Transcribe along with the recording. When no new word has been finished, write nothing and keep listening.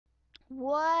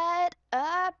What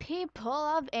up, people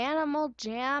of Animal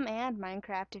Jam and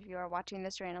Minecraft, if you are watching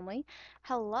this randomly?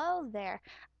 Hello there.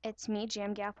 It's me,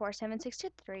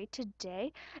 JamGal47623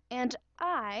 today, and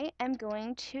I am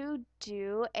going to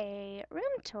do a room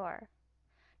tour.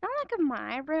 Not like of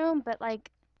my room, but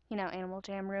like, Animal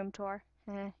Jam room tour.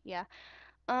 Yeah.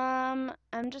 I'm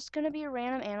just gonna be a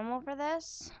random animal for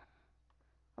this.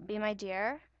 I'll be my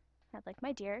deer. I like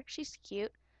my deer. She's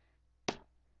cute.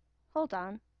 Hold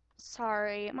on.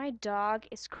 Sorry, my dog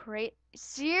is crazy.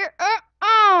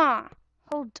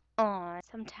 Hold on.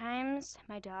 Sometimes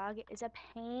my dog is a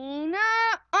pain.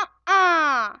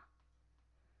 I'm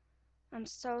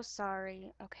so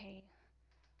sorry. Okay,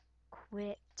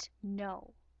 quit.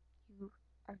 No, you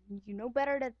you know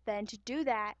better than to do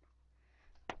that.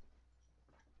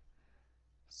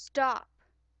 Stop.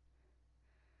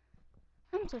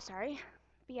 I'm so sorry.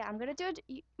 But yeah, I'm gonna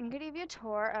give you a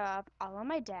tour of all of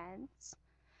my dens.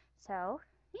 So,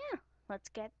 yeah, let's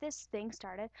get this thing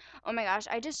started. Oh my gosh,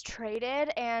 I just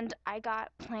traded and I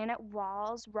got Planet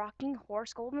Walls, Rocking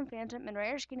Horse, Golden Phantom, and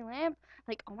Rare Skinny Lamp.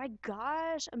 Like, oh my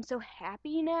gosh, I'm so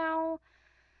happy now.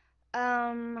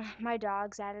 My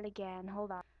dog's at it again.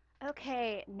 Hold on.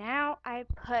 Okay, now I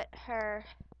put her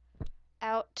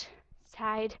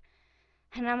outside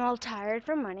and I'm all tired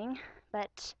from running,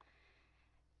 but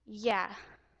yeah.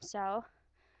 So,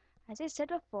 as I said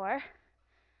before,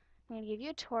 I'm gonna give you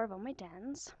a tour of all my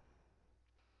dens.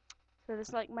 So this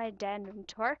is like my den room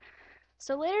tour.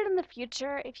 So later in the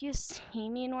future, if you see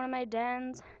me in one of my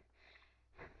dens,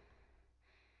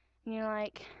 and you're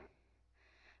like,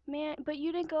 man, but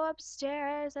you didn't go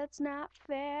upstairs, that's not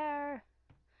fair.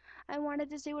 I wanted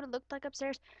to see what it looked like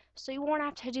upstairs, so you won't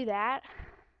have to do that.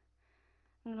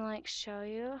 I'm gonna like show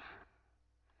you,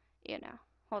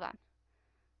 hold on.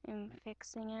 I'm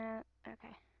fixing it.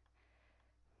 Okay.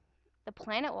 The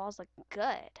planet walls look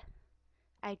good.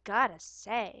 I gotta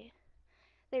say.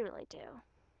 They really do.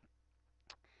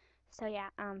 So yeah,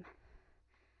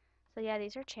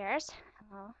 these are chairs.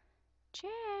 Hello.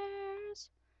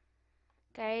 Chairs.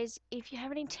 Guys, if you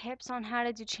have any tips on how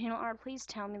to do channel art, please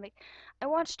tell me. Like, I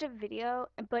watched a video,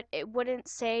 but it wouldn't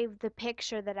save the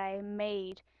picture that I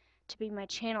made to be my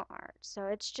channel art. So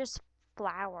it's just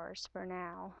flowers for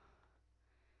now.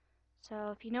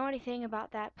 So if you know anything about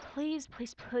that, please,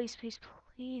 please, please, please,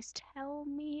 please tell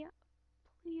me.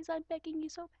 Please, I'm begging you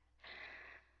so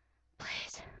bad.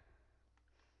 Please.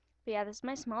 But yeah, this is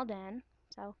my small den.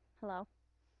 So, hello.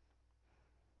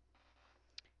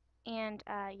 And,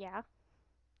 yeah.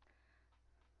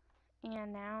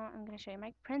 And now I'm going to show you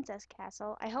my princess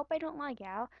castle. I hope I don't lag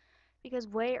out, because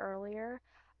way earlier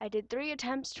I did 3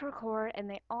 attempts to record and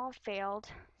they all failed,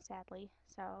 sadly.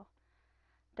 So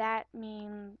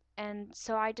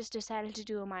so I just decided to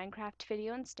do a Minecraft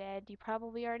video instead. You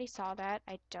probably already saw that.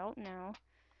 I don't know.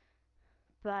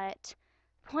 But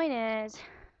point is,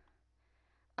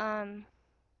 I'm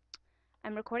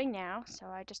recording now, so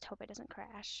I just hope it doesn't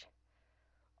crash.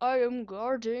 I am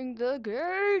guarding the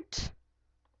gate.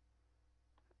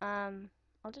 I'll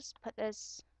just put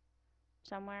this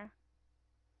somewhere.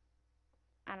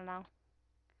 I don't know.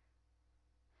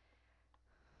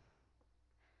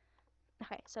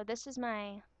 Okay, so this is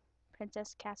my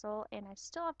princess castle, and I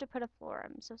still have to put a floor.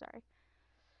 I'm so sorry.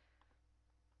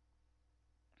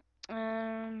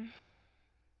 Um,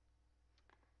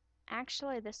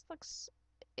 actually, this looks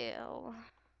ill.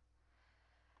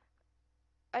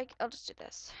 I'll just do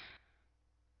this.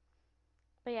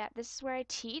 But yeah, this is where I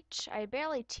teach. I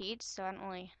barely teach, so I don't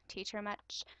really teach her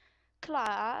much.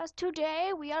 Class,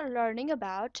 today we are learning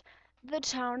about the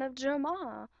town of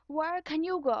Jama. Where can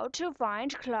you go to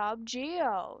find Club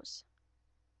Geos?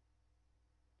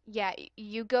 Yeah,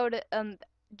 you go to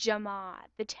Jama,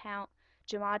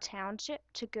 Jama Township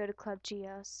to go to Club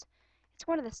Geos. It's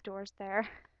one of the stores there.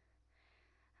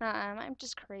 I'm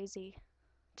just crazy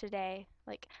today.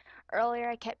 Like earlier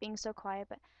I kept being so quiet,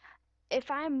 but if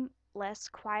I'm less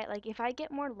quiet, like if I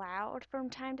get more loud from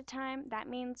time to time, that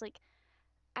means like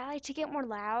I like to get more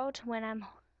loud when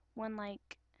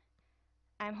like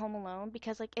I'm home alone,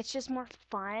 because like it's just more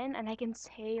fun and I can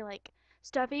say like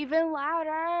stuff even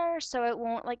louder so it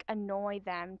won't like annoy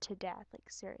them to death. Like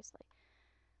seriously.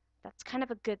 That's kind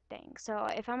of a good thing. So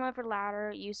if I'm ever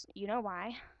louder, you know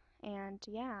why. And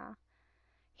yeah.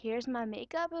 Here's my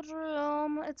makeup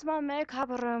room. It's my makeup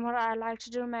room where I like to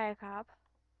do makeup.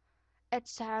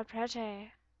 It's so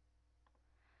pretty.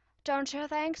 Don't you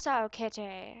think so,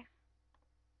 Kitty?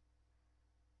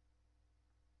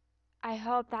 I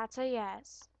hope that's a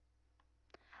yes.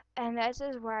 And this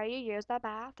is where you use the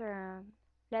bathroom.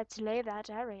 Let's leave that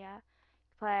area.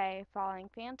 Play Falling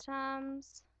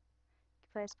Phantoms.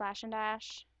 Play Splash and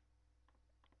Dash.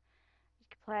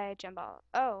 play Gem Ball.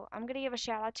 Oh, I'm gonna give a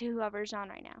shout out to whoever's on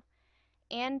right now.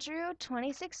 Andrew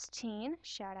 2016,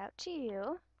 shout out to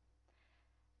you.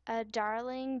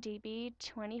 Darling DB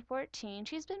 2014,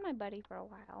 she's been my buddy for a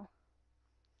while.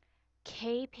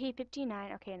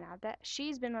 KP59, okay, now that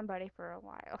she's been my buddy for a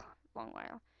while, long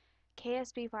while.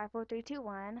 KSB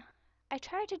 54321. I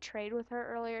tried to trade with her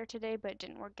earlier today, but it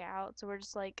didn't work out, so we're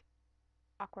just like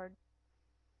awkward.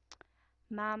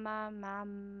 Mama,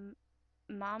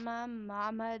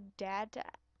 Dad.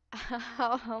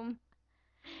 um,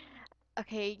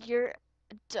 okay,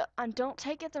 don't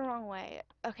take it the wrong way,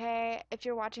 okay? If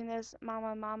you're watching this,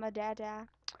 Mama, Dad,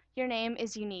 your name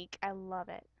is unique. I love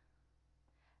it.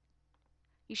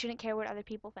 You shouldn't care what other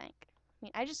people think. I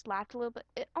mean, I just laughed a little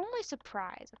bit. Only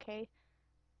surprise, okay?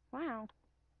 Wow,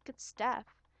 good stuff.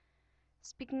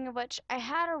 Speaking of which, I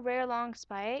had a rare long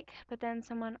spike, but then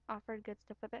someone offered good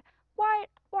stuff with it. Why'd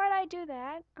I do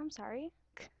that? I'm sorry.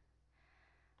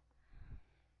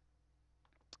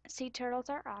 Sea turtles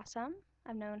are awesome.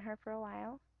 I've known her for a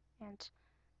while, and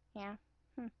yeah.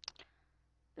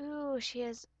 Ooh, she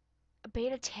has a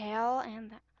beta tail,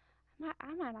 and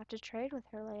I might have to trade with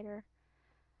her later.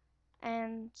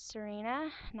 And Serena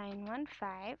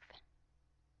 915.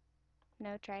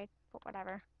 No trade, but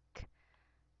whatever.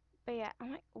 But yeah,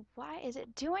 I'm like, why is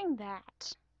it doing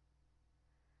that?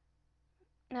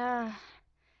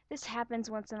 This happens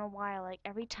once in a while, like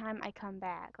every time I come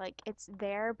back. Like it's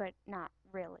there, but not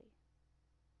really.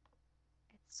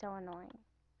 It's so annoying.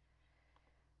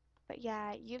 But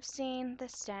yeah, you've seen the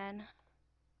Sten.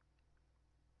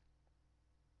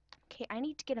 Okay, I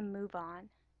need to get a move on.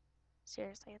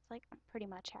 Seriously, it's like I'm pretty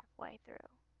much halfway through.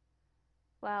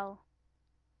 Well,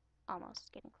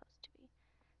 almost getting close to be.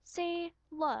 See,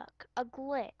 look, a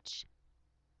glitch.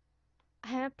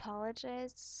 I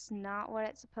apologize, it's not what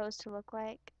it's supposed to look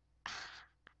like.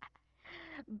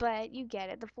 But you get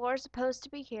it. The floor is supposed to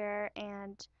be here,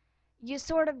 and you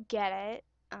sort of get it.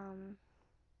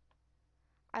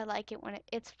 I like it when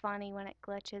it's funny when it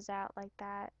glitches out like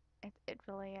that. It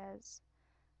really is.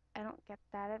 I don't get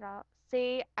that at all.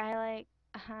 See, I like,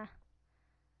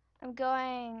 I'm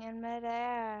going in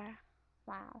midair.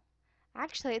 Wow.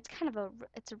 Actually, it's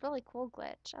a really cool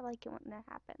glitch. I like it when that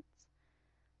happens.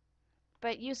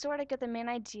 But you sort of get the main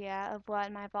idea of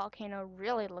what my volcano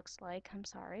really looks like. I'm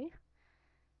sorry.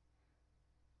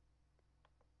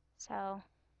 So,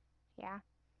 yeah.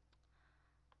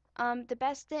 The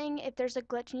best thing, if there's a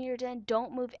glitch in your den,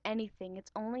 don't move anything.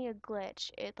 It's only a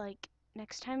glitch.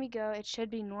 Next time you go, it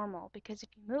should be normal, because if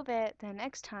you move it, then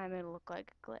next time it'll look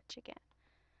like a glitch again.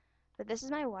 But this is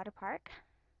my water park.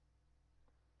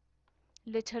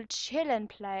 Little chillin'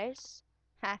 place.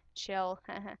 Ha, chill.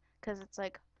 Because it's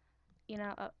like,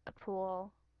 a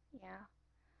pool. Yeah.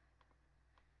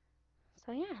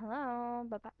 So yeah, hello.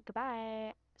 Bye-bye.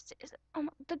 Goodbye. Oh,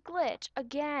 the glitch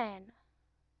again.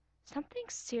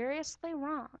 Something's seriously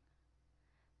wrong.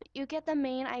 But you get the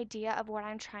main idea of what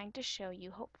I'm trying to show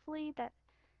you. Hopefully that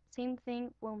same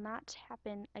thing will not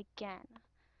happen again.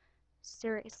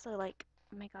 Seriously, like,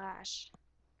 oh my gosh.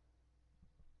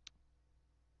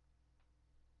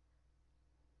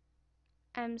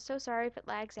 I'm so sorry if it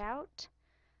lags out,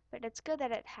 but it's good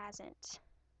that it hasn't.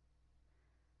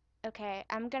 Okay,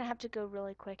 I'm gonna have to go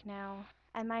really quick now.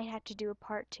 I might have to do a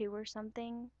part 2 or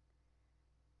something,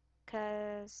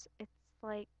 cause it's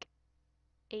like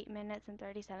 8 minutes and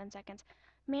 37 seconds.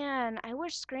 Man, I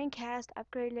wish Screencast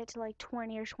upgraded it to like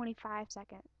 20 or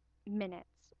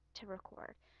minutes to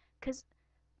record. Cause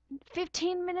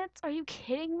 15 minutes? Are you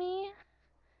kidding me?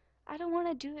 I don't want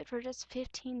to do it for just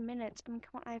 15 minutes. I mean,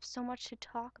 come on, I have so much to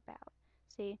talk about.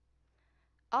 See,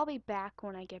 I'll be back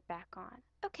when I get back on.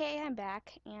 Okay, I'm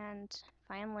back, and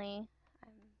finally,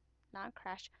 I'm not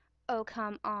crashed. Oh,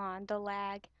 come on, the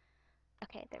lag.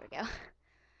 Okay, there we go.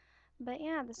 But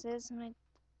yeah, this is my...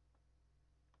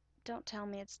 Don't tell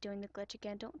me it's doing the glitch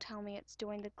again. Don't tell me it's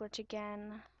doing the glitch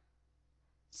again.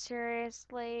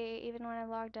 Seriously, even when I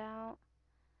logged out?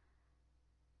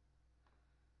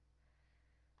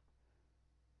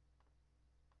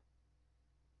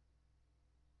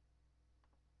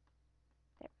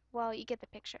 There. Well, you get the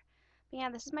picture. But yeah,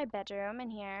 this is my bedroom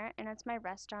in here, and it's my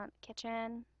restaurant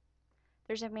kitchen.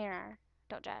 There's a mirror.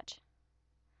 Don't judge.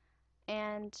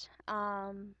 And,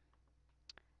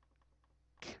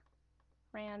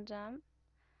 random.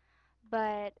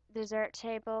 But dessert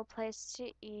table, place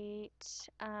to eat,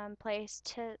 place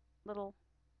to little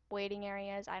waiting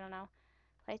areas, I don't know.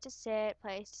 Place to sit,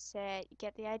 you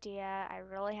get the idea. I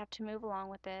really have to move along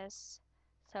with this.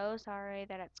 So sorry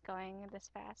that it's going this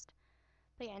fast.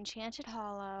 But yeah, Enchanted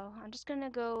Hollow. I'm just gonna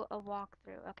go a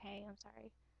walkthrough, okay? I'm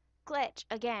sorry. Glitch,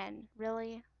 again,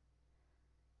 really?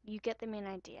 you get the main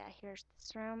idea. Here's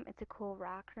this room. It's a cool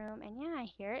rock room. And yeah,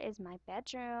 here is my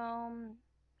bedroom.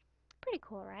 Pretty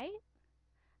cool, right?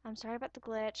 I'm sorry about the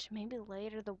glitch. Maybe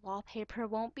later the wallpaper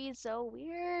won't be so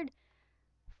weird.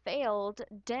 Failed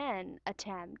den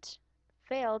attempt.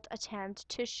 Failed attempt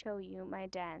to show you my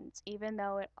dens, even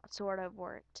though it sort of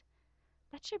worked.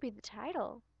 That should be the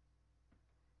title.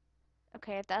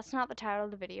 Okay, if that's not the title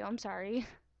of the video, I'm sorry.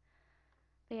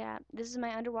 But yeah, this is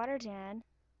my underwater den.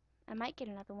 I might get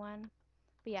another one.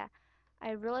 But yeah,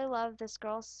 I really love this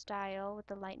girl's style with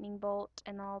the lightning bolt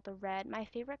and all the red. My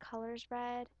favorite color is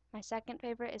red. My second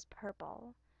favorite is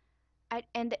purple.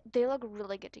 And they look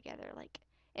really good together. Like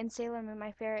in Sailor Moon,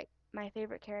 my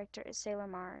favorite character is Sailor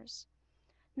Mars.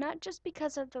 Not just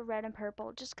because of the red and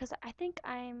purple, just because I think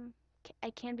I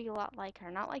can be a lot like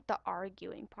her. Not like the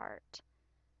arguing part,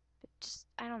 but just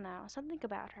I don't know, something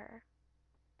about her.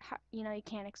 You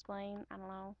can't explain. I don't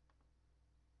know.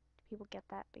 Do people get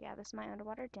that? But yeah, this is my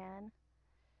underwater den.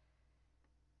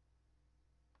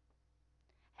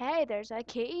 Hey, there's a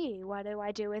key. What do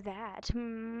I do with that?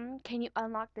 Can you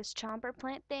unlock this chomper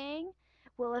plant thing?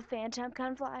 Will a phantom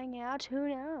come flying out? Who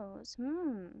knows?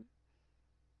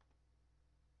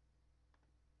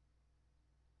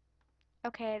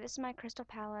 Okay, this is my crystal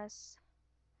palace.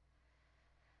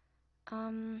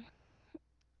 Um,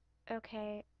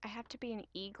 okay, I have to be an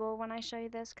eagle when I show you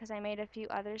this because I made a few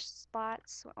other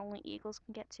spots where only eagles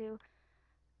can get to.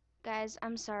 Guys,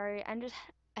 I'm sorry.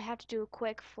 I have to do a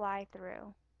quick fly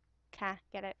through.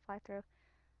 Get it? Fly through.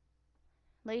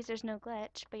 Laser's no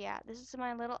glitch, but yeah, this is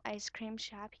my little ice cream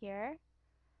shop here.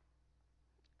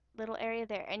 Little area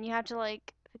there, and you have to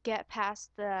like get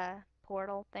past the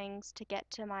portal things to get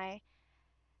to my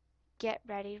get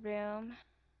ready room.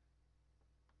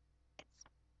 It's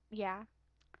yeah.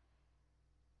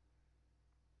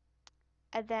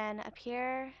 And then up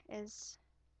here is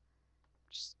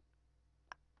just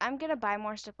I'm gonna buy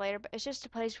more stuff later, but it's just a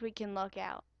place we can look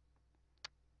out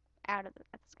of at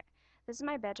the sky. This is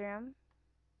my bedroom.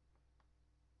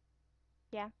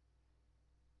 Yeah.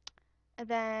 And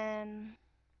then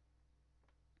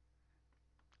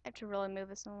I have to really move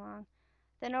this along.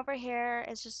 Then over here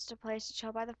is just a place to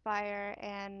chill by the fire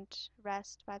and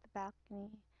rest by the balcony.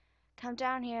 Come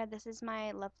down here. This is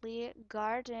my lovely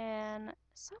garden.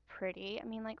 So pretty. I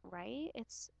mean, like, right?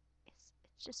 It's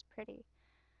just pretty.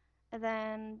 And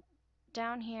then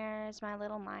down here is my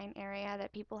little mine area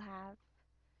that people have.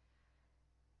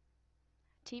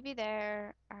 TV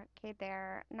there, arcade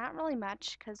there. Not really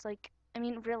much, cause like, I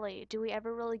mean, really, do we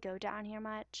ever really go down here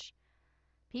much?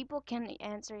 People can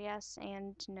answer yes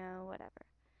and no, whatever.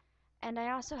 And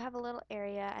I also have a little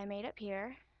area I made up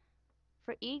here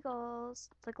for eagles.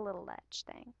 It's like a little ledge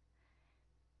thing.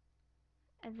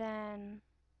 And then,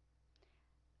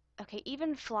 okay,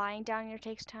 even flying down here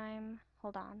takes time.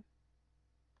 Hold on.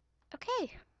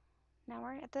 Okay, now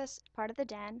we're at this part of the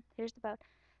den. Here's the boat.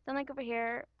 Then, like over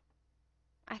here,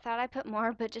 I thought I put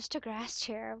more, but just a grass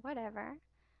chair, whatever.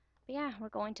 But yeah, we're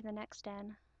going to the next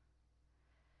den.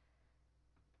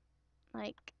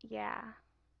 Like, yeah.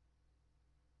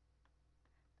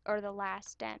 Or the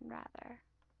last den, rather.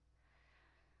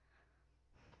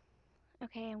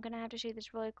 Okay, I'm gonna have to shoot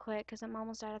this really quick because I'm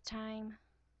almost out of time.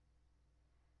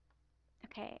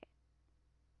 Okay.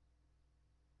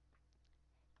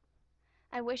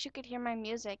 I wish you could hear my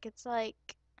music. It's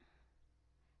like,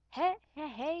 hey, hey,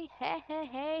 hey, hey, hey,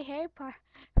 hey, hey,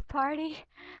 party.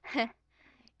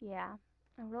 Yeah,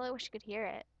 I really wish you could hear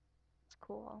it. It's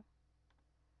cool.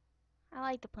 I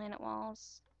like the planet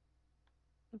walls.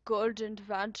 Golden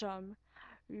Phantom,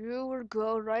 you will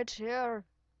go right here.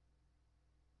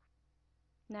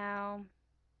 No,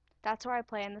 that's where I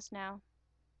play in this now.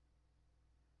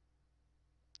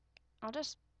 I'll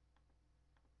just,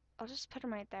 I'll just put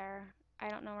him right there. I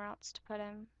don't know where else to put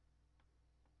him.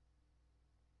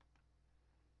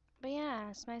 But yeah,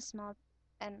 it's my small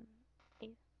and a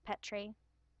pet tree.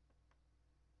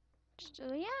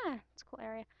 So yeah, it's a cool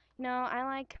area. I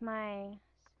like my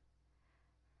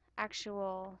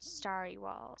actual starry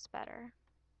walls better.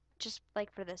 Just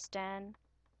like for this den.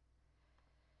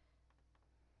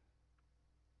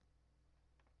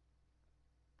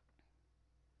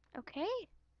 Okay.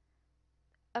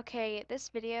 Okay, this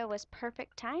video was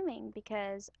perfect timing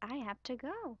because I have to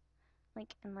go.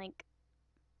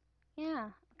 Yeah,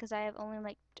 because I have only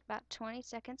like about 20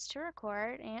 seconds to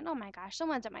record and oh my gosh,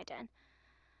 someone's at my den.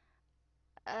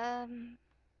 Um,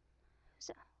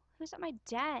 who's, who's at my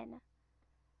den?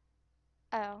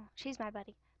 Oh, she's my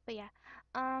buddy. But yeah,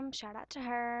 shout out to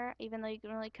her, even though you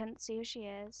really couldn't see who she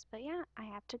is. But yeah, I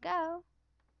have to go.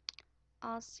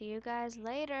 I'll see you guys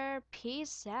later.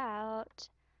 Peace out.